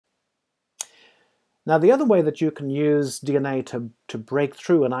Now, the other way that you can use DNA to break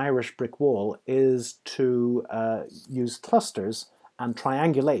through an Irish brick wall is to use clusters and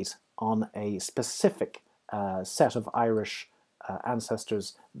triangulate on a specific set of Irish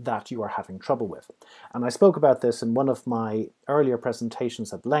ancestors that you are having trouble with. And I spoke about this in one of my earlier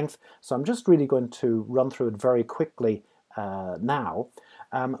presentations at length, so I'm just really going to run through it very quickly now.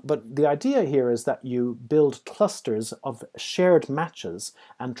 But the idea here is that you build clusters of shared matches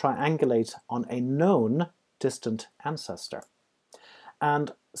and triangulate on a known distant ancestor.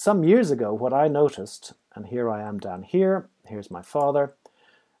 And some years ago, what I noticed, and here I am down here, here's my father,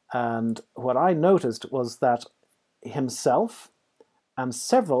 and what I noticed was that himself and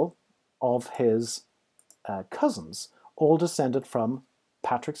several of his cousins all descended from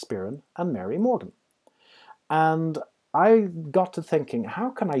Patrick Spearin and Mary Morgan. And I got to thinking, how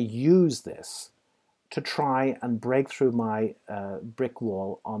can I use this to try and break through my brick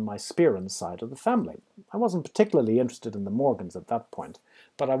wall on my Spearin side of the family? I wasn't particularly interested in the Morgans at that point,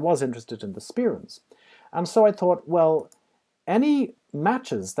 but I was interested in the Spearins. And so I thought, well, any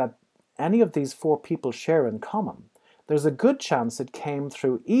matches that any of these four people share in common, there's a good chance it came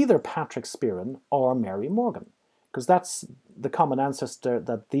through either Patrick Spearin or Mary Morgan, because that's the common ancestor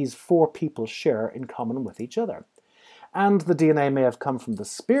that these four people share in common with each other. And the DNA may have come from the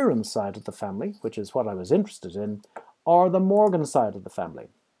Spearin side of the family, which is what I was interested in, or the Morgan side of the family.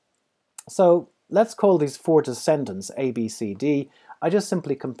 So let's call these four descendants A, B, C, D. I just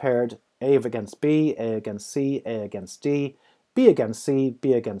simply compared A against B, A against C, A against D, B against C,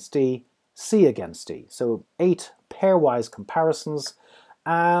 B against D, C against D. So 8 pairwise comparisons,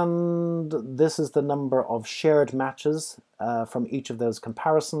 and this is the number of shared matches from each of those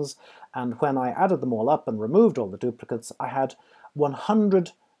comparisons. And when I added them all up and removed all the duplicates, I had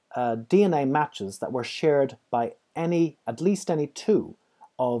 100 DNA matches that were shared by at least any 2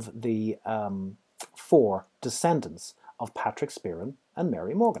 of the 4 descendants of Patrick Spearin and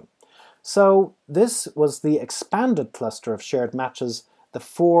Mary Morgan. So this was the expanded cluster of shared matches, the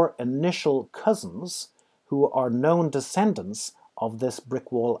 4 initial cousins who are known descendants of this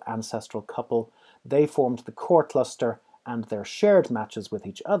brick wall ancestral couple. They formed the core cluster, and their shared matches with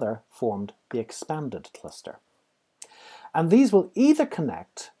each other formed the expanded cluster. And these will either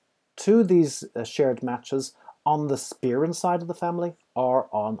connect to these shared matches on the Spearin side of the family or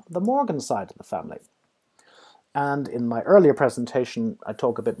on the Morgan side of the family. And in my earlier presentation, I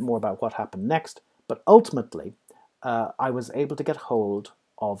talk a bit more about what happened next, but ultimately, I was able to get hold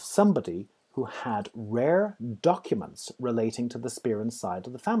of somebody who had rare documents relating to the Spearin side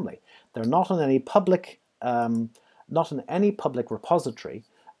of the family. They're not in any public repository,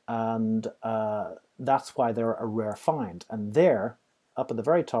 and that's why they're a rare find. And there, up at the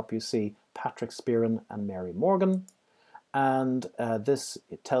very top, you see Patrick Spearin and Mary Morgan, and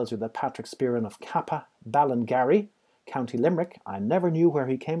it tells you that Patrick Spearin of Kappa, Ballingarry, County Limerick. I never knew where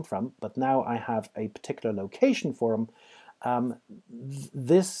he came from, but now I have a particular location for him.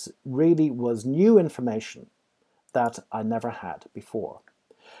 This really was new information that I never had before.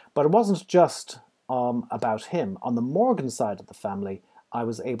 But it wasn't just about him. On the Morgan side of the family, I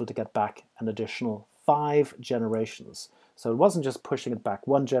was able to get back an additional 5 generations. So it wasn't just pushing it back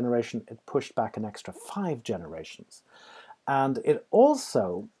 1 generation, it pushed back an extra 5 generations. And it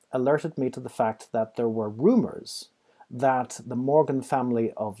also alerted me to the fact that there were rumors that the Morgan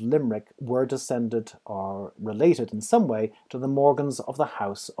family of Limerick were descended or related in some way to the Morgans of the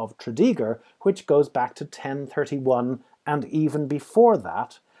House of Tredegar, which goes back to 1031 and even before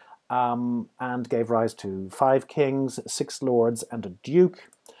that, and gave rise to 5 kings, 6 lords, and a duke.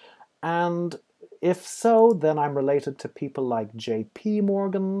 And if so, then I'm related to people like J.P.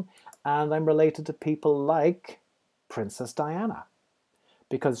 Morgan, and I'm related to people like Princess Diana,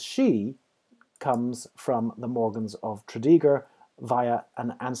 because she comes from the Morgans of Tredegar via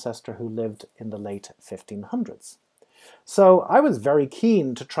an ancestor who lived in the late 1500s. So I was very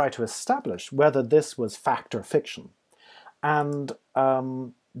keen to try to establish whether this was fact or fiction. And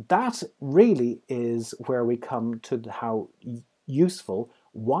that really is where we come to how useful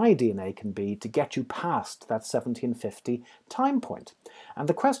Y-DNA can be to get you past that 1750 time point. And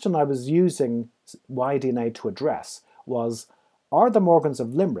the question I was using Y-DNA to address was, are the Morgans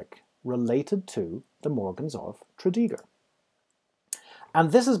of Limerick related to the Morgans of Tredegar?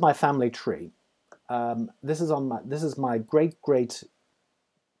 And this is my family tree. This is my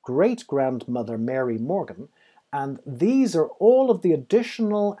great-great-great-grandmother Mary Morgan, and these are all of the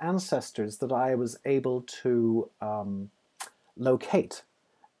additional ancestors that I was able to locate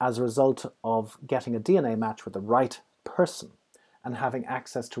as a result of getting a DNA match with the right person and having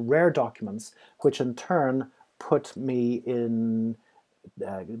access to rare documents, which in turn put me in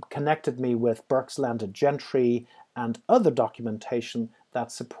connected me with Burke's Landed Gentry and other documentation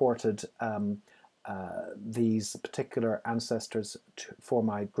that supported these particular ancestors for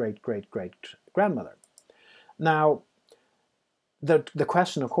my great-great-great-grandmother. Now, the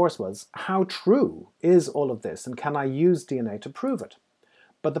question, of course, was, how true is all of this, and can I use DNA to prove it?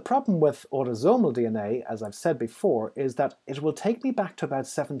 But the problem with autosomal DNA, as I've said before, is that it will take me back to about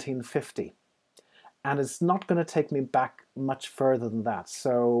 1750. And it's not going to take me back much further than that.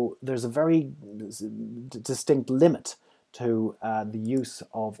 So there's a very distinct limit to the use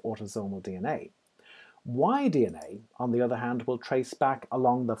of autosomal DNA. Y-DNA, on the other hand, will trace back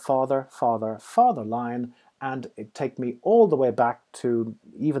along the father line, and it take me all the way back to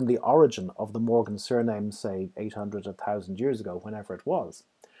even the origin of the Morgan surname, say 800, 1,000 years ago, whenever it was.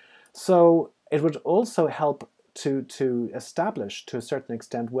 So it would also help to establish, to a certain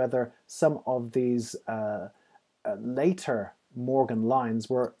extent, whether some of these later Morgan lines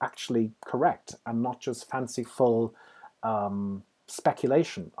were actually correct and not just fanciful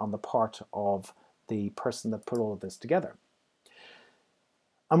speculation on the part of the person that put all of this together.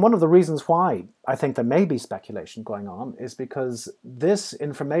 And one of the reasons why I think there may be speculation going on is because this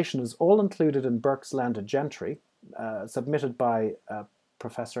information is all included in Burke's Landed Gentry, submitted by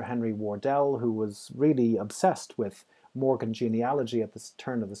Professor Henry Wardell, who was really obsessed with Morgan genealogy at the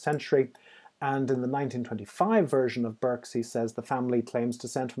turn of the century. And in the 1925 version of Burke's, he says the family claims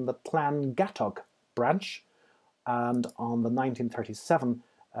descent from the Clan Gatog branch. And on the 1937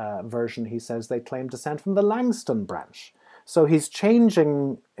 version, he says they claim descent from the Langston branch. So he's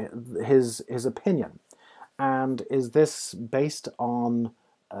changing his opinion. And is this based on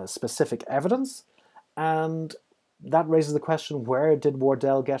specific evidence? And that raises the question, where did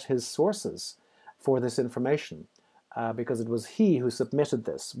Wardell get his sources for this information? Because it was he who submitted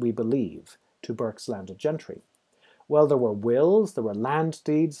this, we believe, to Burke's Landed Gentry. Well, there were wills, there were land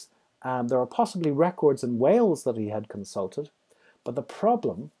deeds, there are possibly records in Wales that he had consulted, but the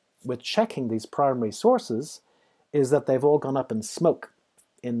problem with checking these primary sources is that they've all gone up in smoke.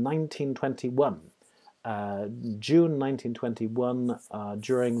 In 1921, June 1921,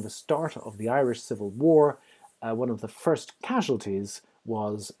 during the start of the Irish Civil War, one of the first casualties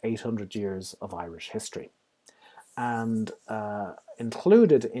was 800 years of Irish history. And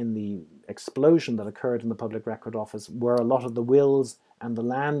included in the explosion that occurred in the Public Record Office were a lot of the wills and the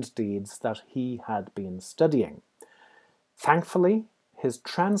land deeds that he had been studying. Thankfully, his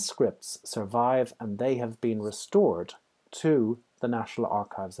transcripts survive, and they have been restored to the National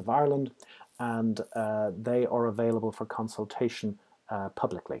Archives of Ireland, and they are available for consultation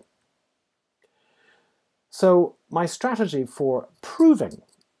publicly. So my strategy for proving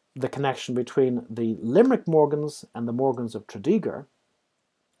the connection between the Limerick Morgans and the Morgans of Tredegar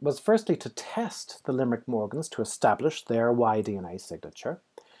was firstly to test the Limerick Morgans to establish their Y-DNA signature,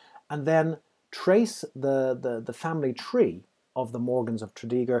 and then trace the family tree of the Morgans of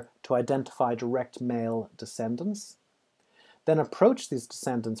Tredegar to identify direct male descendants, then approach these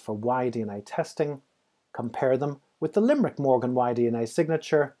descendants for Y-DNA testing, compare them with the Limerick Morgan Y-DNA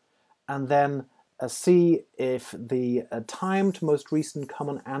signature, and then see if the time to most recent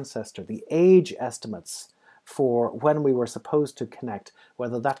common ancestor, the age estimates for when we were supposed to connect,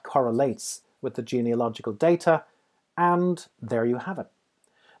 whether that correlates with the genealogical data, and there you have it.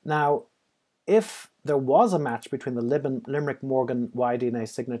 Now, if there was a match between the Limerick Morgan Y-DNA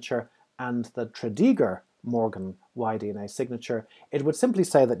signature and the Tredegar Morgan Y-DNA signature, it would simply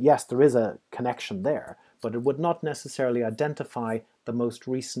say that yes, there is a connection there, but it would not necessarily identify the most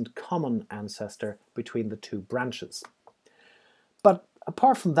recent common ancestor between the two branches. But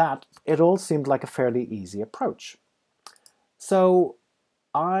apart from that, it all seemed like a fairly easy approach. So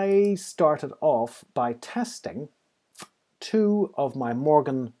I started off by testing two of my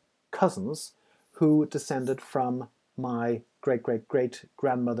Morgan cousins who descended from my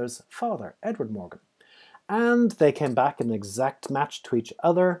great-great-great-grandmother's father, Edward Morgan. And they came back an exact match to each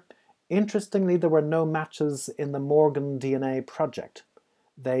other. Interestingly, there were no matches in the Morgan DNA project.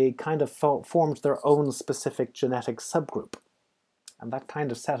 They kind of formed their own specific genetic subgroup. And that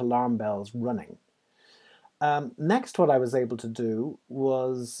kind of set alarm bells running. Next, what I was able to do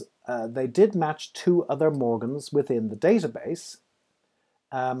was they did match two other Morgans within the database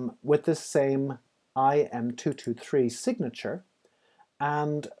with this same IM223 signature.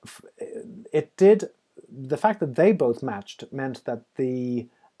 And the fact that they both matched meant that the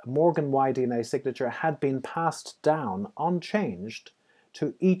Morgan Y-DNA signature had been passed down unchanged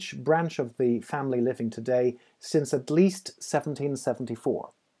to each branch of the family living today since at least 1774.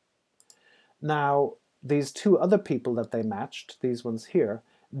 Now, these two other people that they matched, these ones here,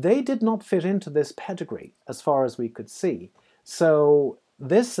 they did not fit into this pedigree as far as we could see. So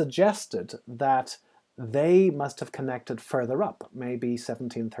this suggested that they must have connected further up, maybe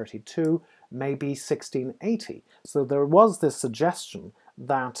 1732, maybe 1680. So there was this suggestion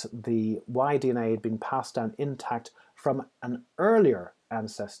that the Y-DNA had been passed down intact from an earlier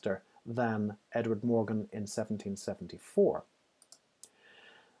ancestor than Edward Morgan in 1774.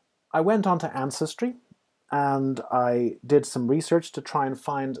 I went on to Ancestry and I did some research to try and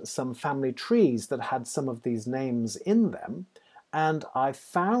find some family trees that had some of these names in them, and I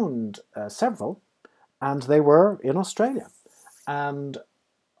found several, and they were in Australia. And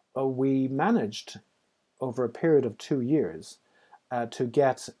we managed, over a period of 2 years, to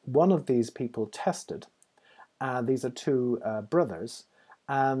get one of these people tested. These are two brothers,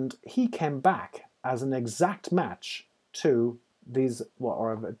 and he came back as an exact match to these,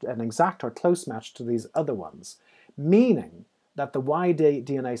 or an exact or close match to these other ones, meaning that the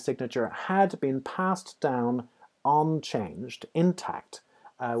Y-DNA signature had been passed down unchanged, intact,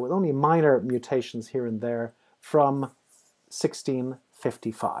 with only minor mutations here and there from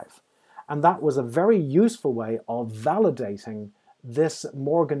 1655. And that was a very useful way of validating this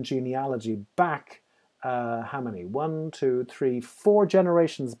Morgan genealogy back, how many? 1, 2, 3, 4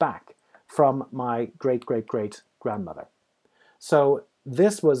 generations back from my great-great-great-grandmother. So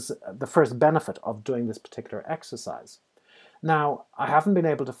this was the first benefit of doing this particular exercise. Now, I haven't been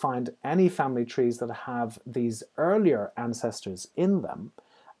able to find any family trees that have these earlier ancestors in them,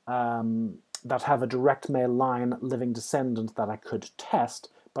 that have a direct male line living descendant that I could test,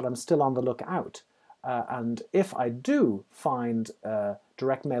 but I'm still on the lookout. And if I do find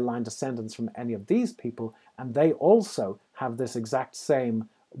direct male line descendants from any of these people, and they also have this exact same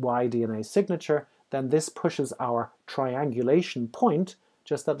Y-DNA signature, then this pushes our triangulation point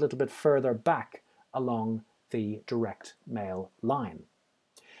just that little bit further back along the direct male line.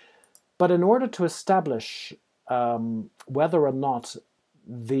 But in order to establish whether or not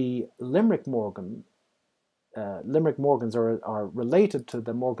the Limerick Morgans are related to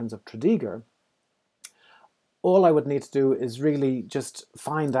the Morgans of Tredegar, all I would need to do is really just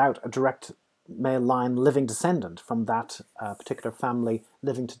find out a direct male line living descendant from that particular family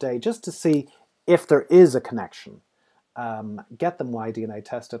living today, just to see if there is a connection. Get them Y-DNA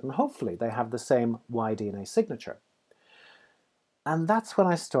tested, and hopefully they have the same Y-DNA signature. And that's when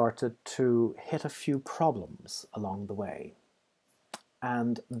I started to hit a few problems along the way.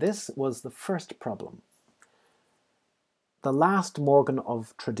 And this was the first problem. The last Morgan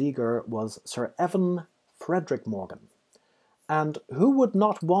of Tredegar was Sir Evan Frederick Morgan. And who would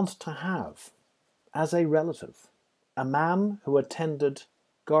not want to have, as a relative, a man who attended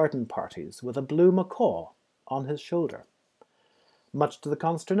garden parties with a blue macaw on his shoulder, much to the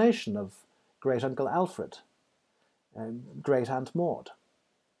consternation of great-uncle Alfred, great-aunt Maud,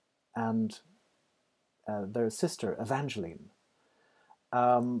 and their sister Evangeline.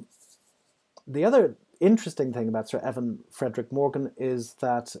 The other interesting thing about Sir Evan Frederick Morgan is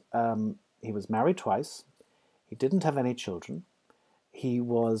that he was married twice, he didn't have any children, he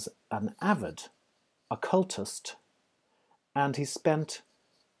was an avid occultist, and he spent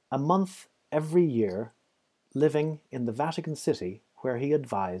a month every year living in the Vatican City where he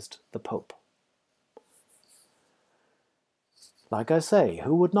advised the Pope. Like I say,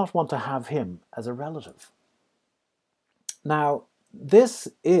 who would not want to have him as a relative? Now, this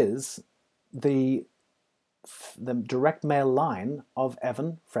is the direct male line of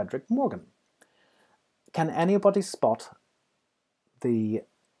Evan Frederick Morgan. Can anybody spot the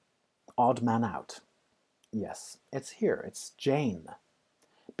odd man out? Yes, it's here, it's Jane.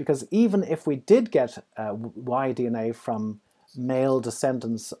 Because even if we did get Y-DNA from male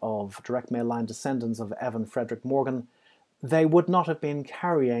descendants of, direct male line descendants of Evan Frederick Morgan, they would not have been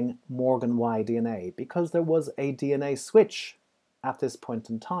carrying Morgan Y-DNA because there was a DNA switch at this point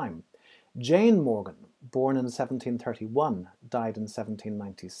in time. Jane Morgan, born in 1731, died in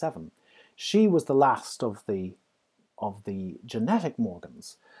 1797. She was the last of the genetic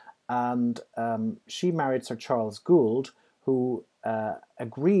Morgans, and she married Sir Charles Gould, who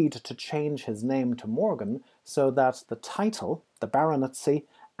agreed to change his name to Morgan so that the title, the baronetcy,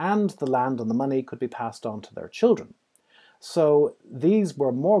 and the land and the money could be passed on to their children. So these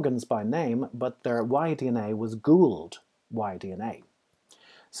were Morgans by name, but their Y-DNA was Gould Y-DNA.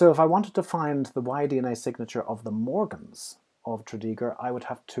 So if I wanted to find the Y-DNA signature of the Morgans of Tredegar, I would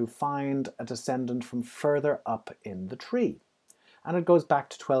have to find a descendant from further up in the tree. And it goes back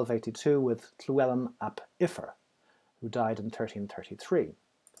to 1282 with Llewellyn ap Ifor, who died in 1333.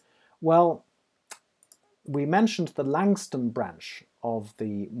 Well, we mentioned the Langston branch of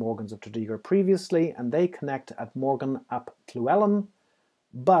the Morgans of Tredegar previously, and they connect at Morgan ap Llewellyn,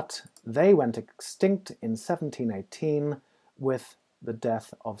 but they went extinct in 1718 with the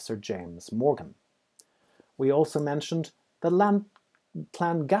death of Sir James Morgan. We also mentioned the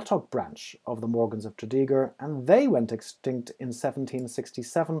Clan Gattock branch of the Morgans of Tredegar, and they went extinct in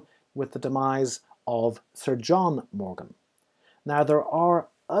 1767 with the demise of Sir John Morgan. Now, there are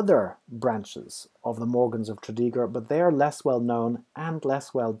other branches of the Morgans of Tredegar, but they are less well known and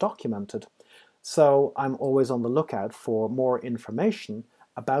less well documented, so I'm always on the lookout for more information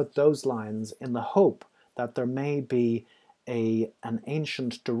about those lines in the hope that there may be an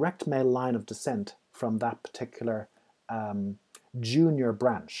ancient direct male line of descent from that particular junior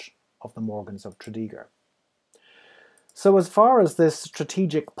branch of the Morgans of Tredegar. So as far as this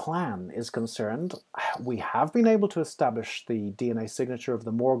strategic plan is concerned, we have been able to establish the DNA signature of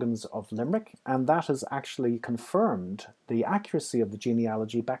the Morgans of Limerick, and that has actually confirmed the accuracy of the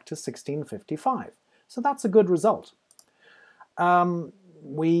genealogy back to 1655. So that's a good result.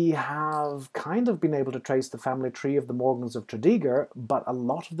 We have kind of been able to trace the family tree of the Morgans of Tredegar, but a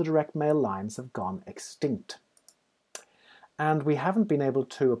lot of the direct male lines have gone extinct. And we haven't been able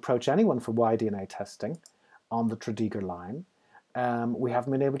to approach anyone for Y-DNA testing on the Tredegar line. We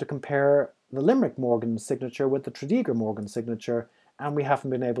haven't been able to compare the Limerick Morgan signature with the Tredegar Morgan signature, and we haven't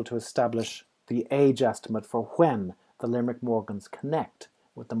been able to establish the age estimate for when the Limerick Morgans connect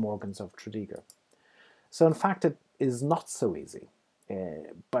with the Morgans of Tredegar. So in fact it is not so easy,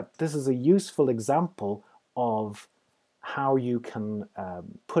 but this is a useful example of how you can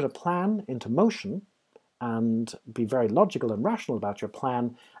put a plan into motion and be very logical and rational about your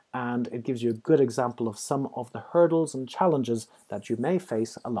plan, and it gives you a good example of some of the hurdles and challenges that you may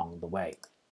face along the way.